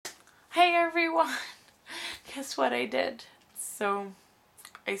everyone! Guess what I did? So,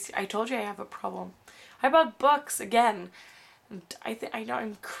 I told you I have a problem. I bought books again. And I know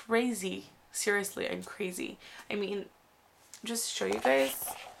I'm crazy. Seriously, I'm crazy. I mean, just to show you guys.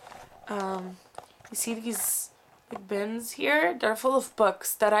 You see these like bins here? They're full of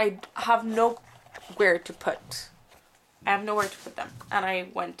books that I have nowhere to put. I have nowhere to put them. And I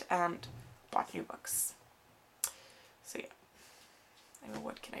went and bought new books. So yeah. I mean,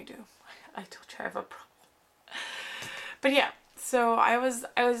 what can I do? I told you I have a problem. But yeah, so I was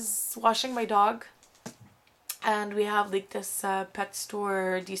washing my dog, and we have like this pet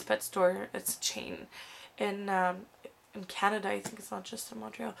store, Dee's Pet Store. It's a chain in Canada. I think it's not just in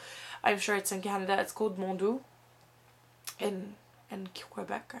Montreal. I'm sure it's in Canada. It's called Mondu in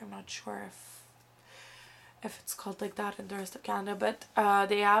Quebec. I'm not sure if it's called like that in the rest of Canada, but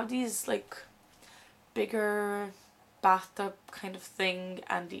they have these like bigger bathtub kind of thing,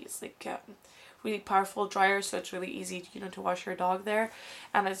 and these like really powerful dryers, so it's really easy, you know, to wash your dog there.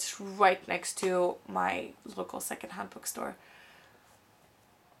 And it's right next to my local secondhand bookstore.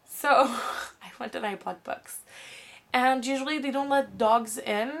 So I went and I bought books, and usually they don't let dogs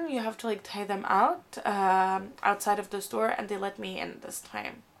in. You have to like tie them out outside of the store, and they let me in this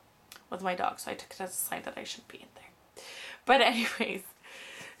time with my dog, so I took it as a sign that I should be in there. But anyways,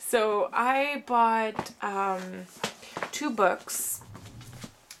 so I bought 2 books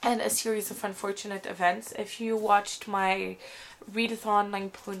and a series of unfortunate events. If you watched my Readathon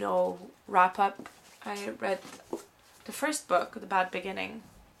 9.0 wrap-up, I read the first book, The Bad Beginning,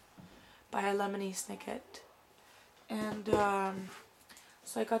 by Lemony Snicket. And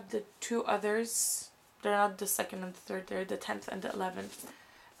so I got the 2 others. They're not the 2nd and the 3rd, they're the 10th and the 11th.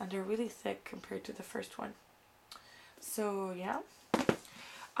 And they're really thick compared to the first one. So yeah.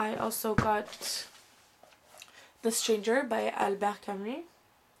 I also got The Stranger by Albert Camus.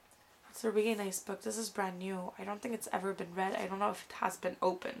 It's a really nice book. This is brand new. I don't think it's ever been read. I don't know if it has been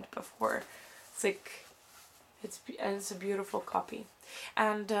opened before. It's like, it's a beautiful copy.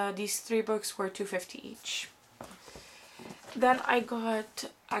 And these 3 books were $2.50 each. Then I got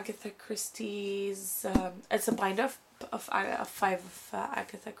Agatha Christie's, it's a bind of 5 of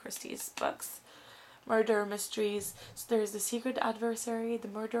Agatha Christie's books. Murder mysteries. So there's The Secret Adversary, The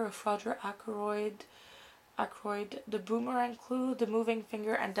Murder of Roger Ackroyd, The Boomerang Clue, The Moving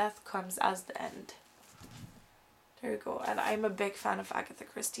Finger, and Death Comes as the End. There you go. And I'm a big fan of Agatha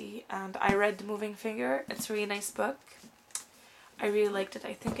Christie, and I read The Moving Finger. It's a really nice book. I really liked it.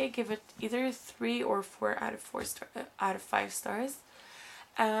 I think I give it either 3 or 4 out of 5 stars.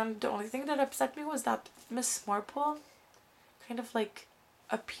 And the only thing that upset me was that Miss Marple kind of like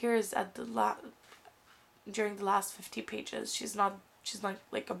appears at the during the last 50 pages. She's not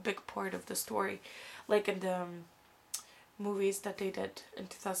like a big part of the story, like in the movies that they did in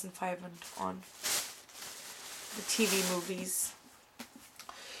 2005 and on, the TV movies.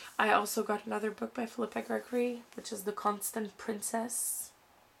 I also got another book by Philippa Gregory, which is The Constant Princess.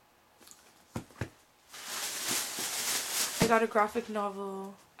 I got a graphic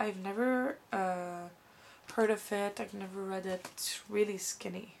novel. I've never heard of it. I've never read it. It's really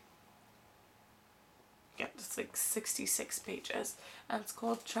skinny. Yeah, it's like 66 pages. And it's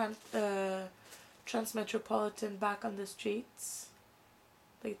called Transmetropolitan, Back on the Streets.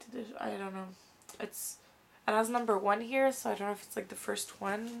 Like, I don't know. It has number 1 here, so I don't know if it's like the first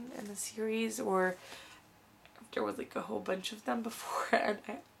one in the series or if there was like a whole bunch of them before, and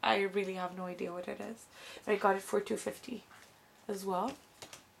I really have no idea what it is. But I got it for $2.50 as well.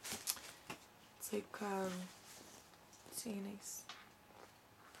 It's like, see, nice.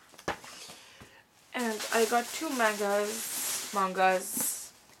 And I got 2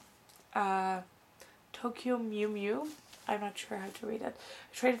 mangas. Tokyo Mew Mew. I'm not sure how to read it.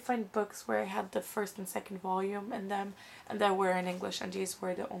 I tried to find books where I had the 1st and 2nd volume in them, and that were in English, and these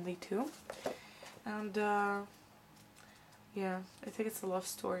were the only 2. And yeah, I think it's a love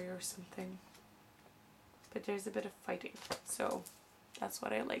story or something. But there's a bit of fighting, so that's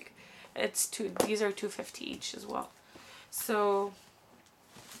what I like. It's these are $2.50 each as well. So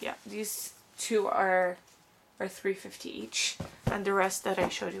yeah, these 2 are $3.50 each, and the rest that I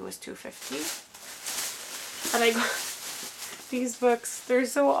showed you was $2.50. And I got these books. They're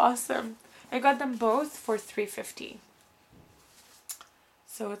so awesome. I got them both for $3.50.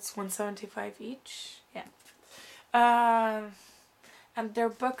 So it's $1.75 each. Yeah. And they're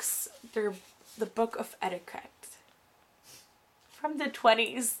books. They're the Book of Etiquette from the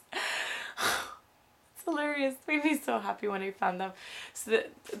 20s. It's hilarious. It made me so happy when I found them. So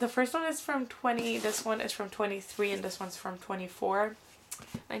the first one is from 20. This one is from 23, and this one's from 24.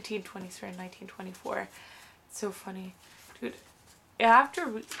 1923 and 1924. It's so funny. Dude, you have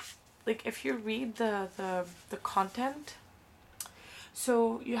to like if you read the content,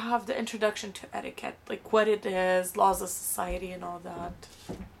 so you have the introduction to etiquette, like what it is, laws of society and all that,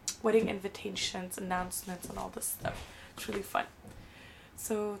 wedding invitations, announcements and all this stuff. It's really fun.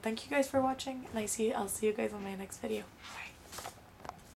 So thank you guys for watching, and I'll see you guys on my next video. Bye.